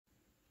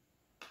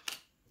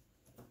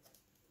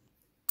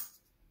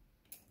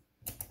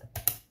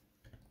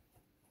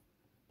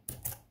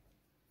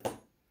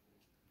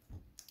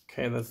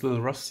Okay, that's a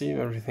little rusty,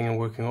 everything in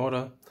working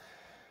order.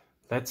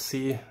 Let's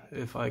see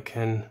if I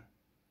can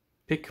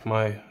pick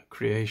my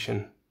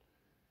creation.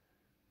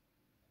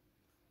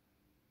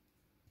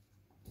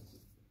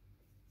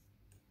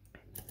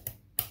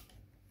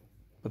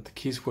 But the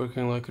key's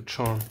working like a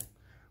charm.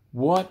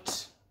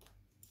 What?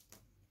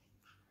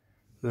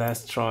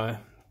 Last try.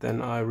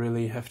 Then I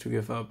really have to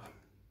give up.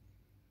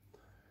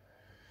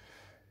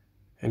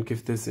 And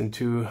give this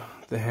into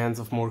the hands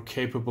of more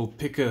capable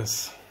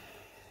pickers.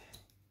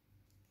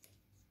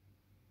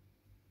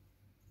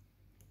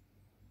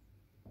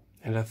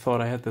 And I thought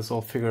I had this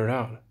all figured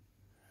out.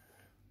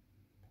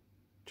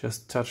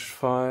 Just touched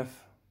 5.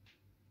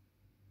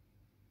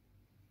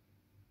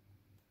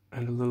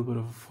 And a little bit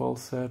of a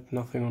falset,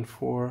 nothing on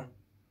 4.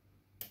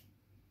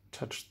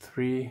 Touched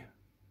 3.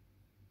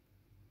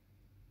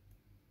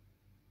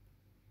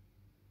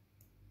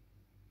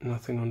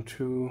 Nothing on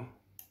 2.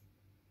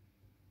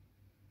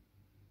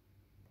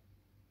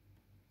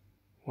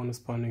 1 is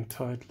binding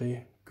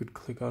tightly, good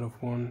click out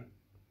of 1.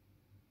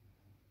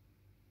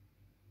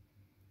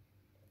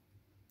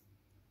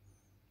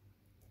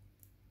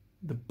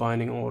 The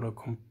binding order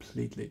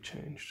completely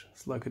changed.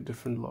 It's like a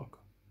different lock.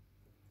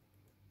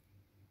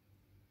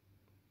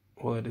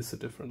 Well, it is a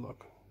different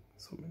lock.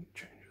 So many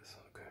changes.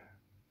 Okay.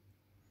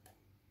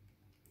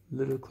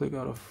 Little click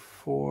out of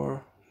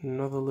 4.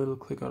 Another little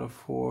click out of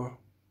 4.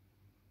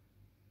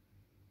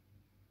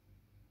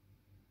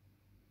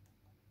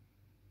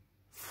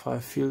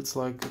 Five feels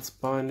like it's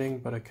binding,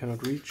 but I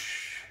cannot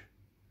reach.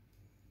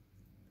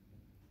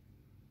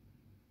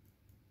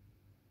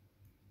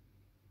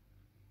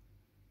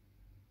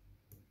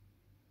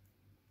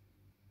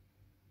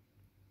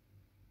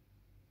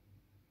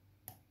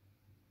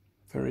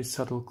 Very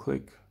subtle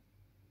click.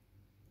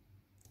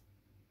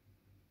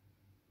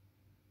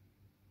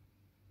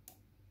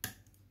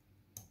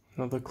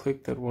 Another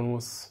click, that one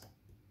was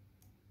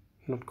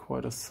not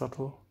quite as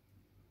subtle.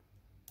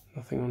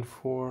 Nothing on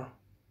 4.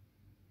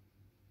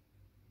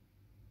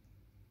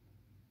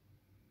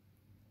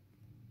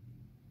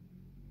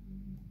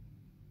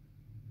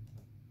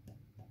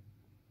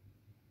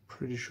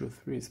 Pretty sure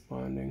 3 is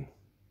binding.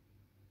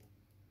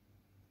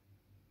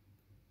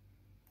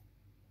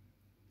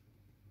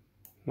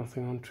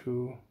 Nothing on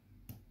 2.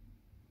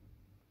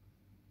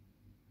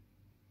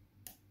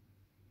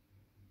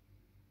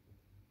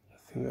 I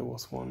think there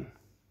was 1.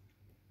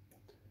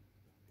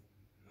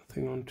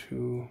 Nothing on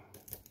 2.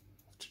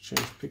 Have to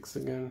change picks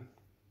again.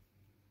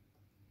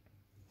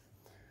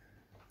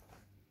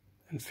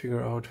 And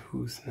figure out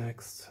who's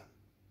next.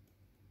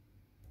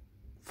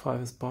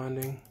 5 is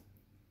binding.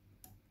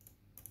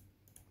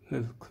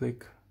 Little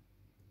click.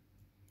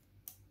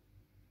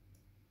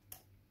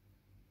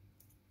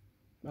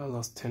 I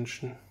lost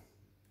tension.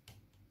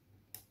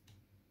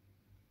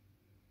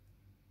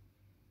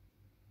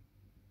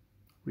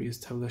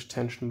 Re-establish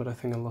tension, but I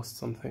think I lost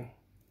something.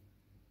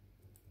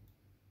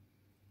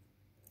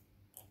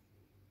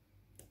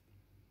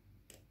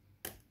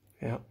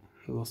 Yeah,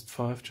 I lost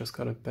 5, just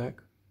got it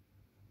back.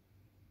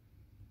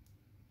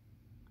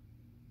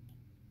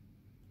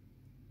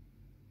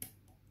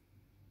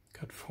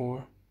 Got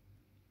 4.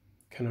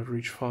 Cannot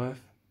reach 5.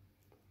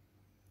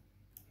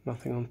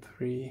 Nothing on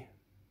 3.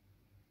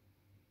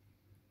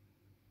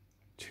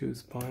 2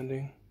 is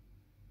binding.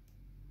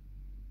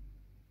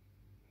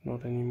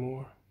 Not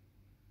anymore.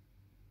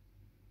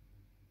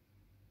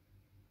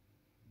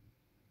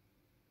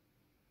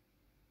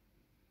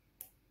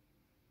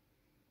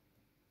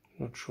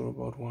 Not sure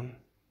about 1.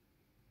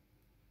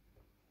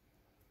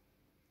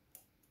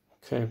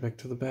 Okay, back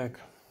to the back.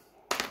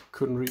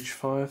 Couldn't reach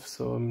 5,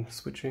 so I'm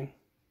switching.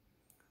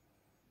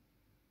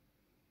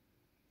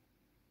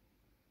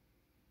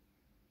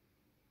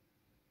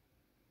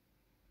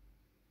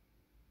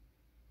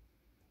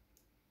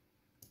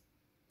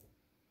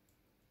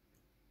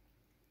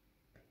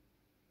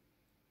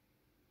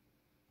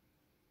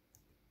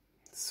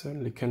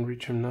 Certainly can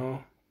reach him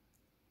now,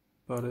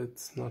 but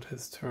it's not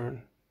his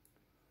turn.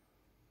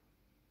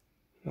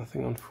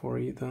 Nothing on 4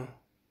 either.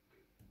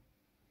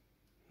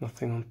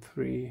 Nothing on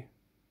 3.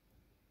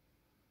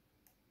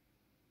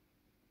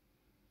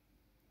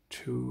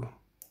 2.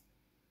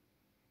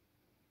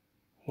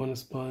 1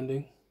 is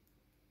binding.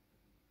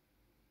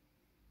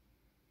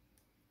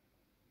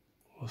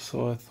 Or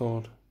so I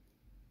thought.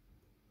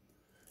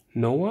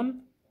 No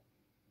one?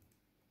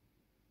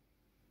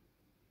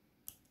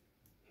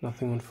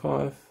 Nothing on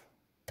 5.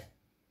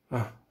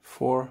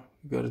 4.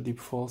 We got a deep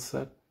false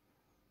set.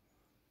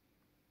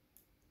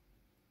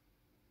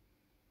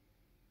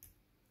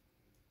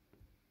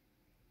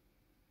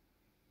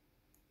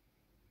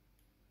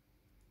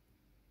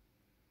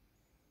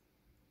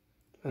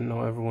 And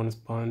now everyone is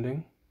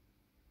binding.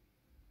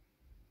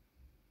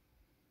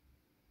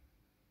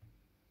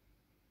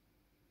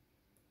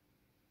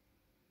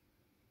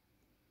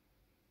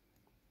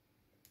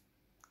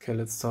 Okay,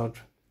 let's start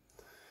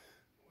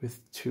with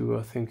 2.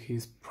 I think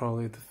he's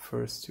probably the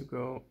first to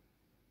go.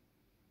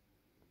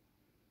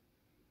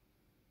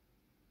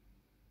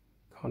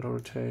 Counter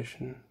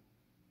rotation.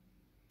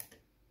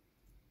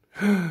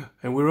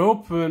 And we're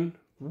open!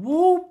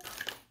 Whoop!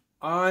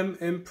 I'm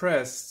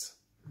impressed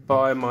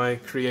by my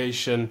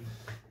creation.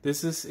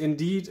 This is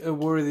indeed a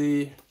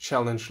worthy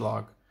challenge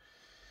log.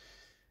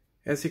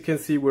 As you can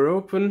see, we're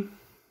open.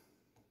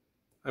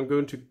 I'm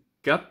going to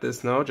gut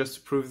this now just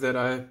to prove that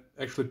I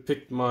actually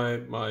picked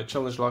my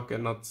challenge log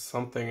and not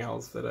something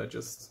else that I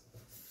just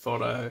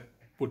thought I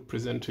would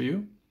present to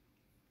you.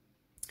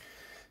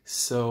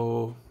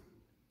 So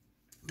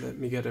let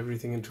me get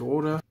everything into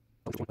order.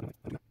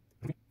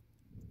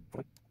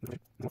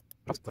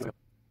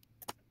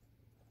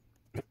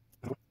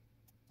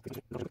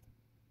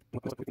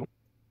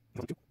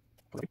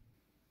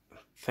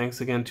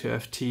 Thanks again to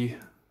FT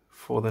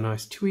for the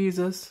nice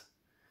tweezers.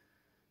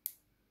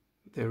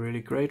 They're really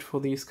great for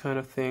these kind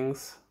of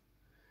things.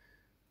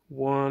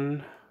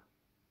 1,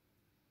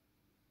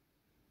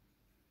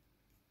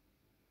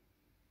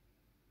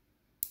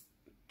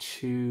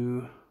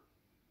 2,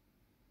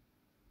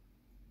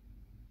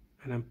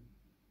 and I'm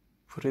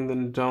putting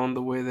them down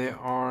the way they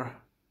are,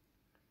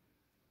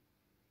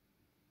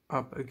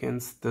 up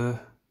against the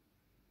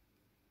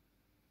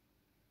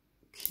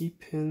key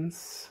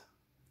pins.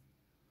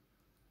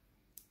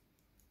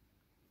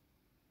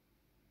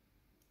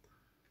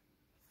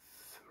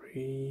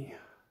 3,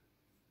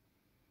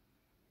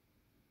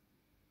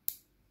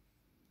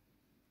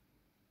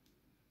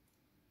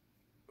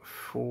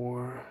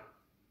 4,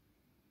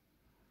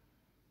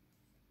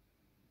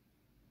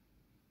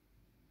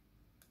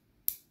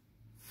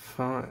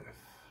 5.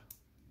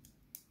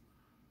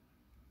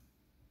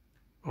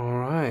 All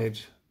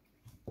right.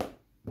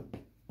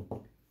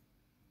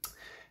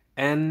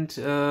 And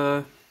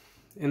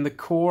in the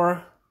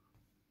core,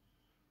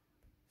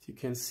 if you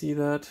can see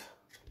that,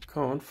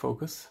 come on,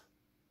 focus.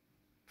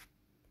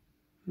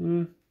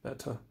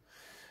 Better.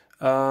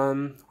 We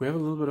have a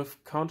little bit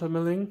of counter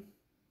milling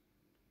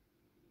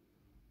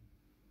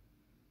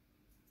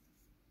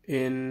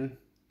in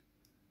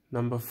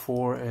number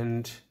 4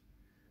 and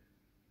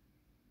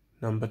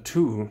number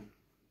 2.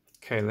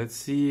 Okay, let's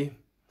see.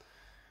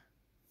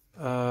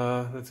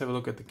 Let's have a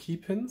look at the key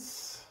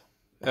pins.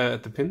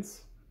 At the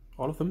pins,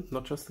 all of them,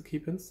 not just the key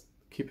pins.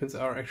 Key pins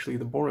are actually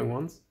the boring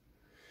ones.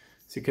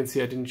 So you can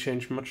see I didn't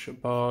change much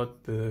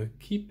about the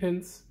key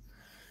pins,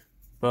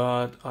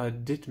 but I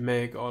did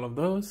make all of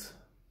those.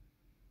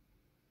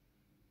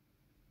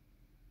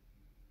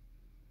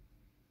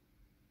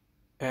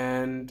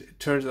 And it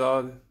turns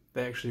out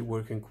they're actually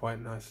working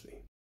quite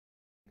nicely.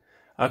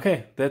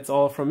 Okay, that's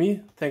all from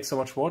me. Thanks so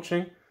much for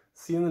watching.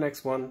 See you in the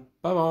next one.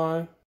 Bye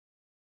bye.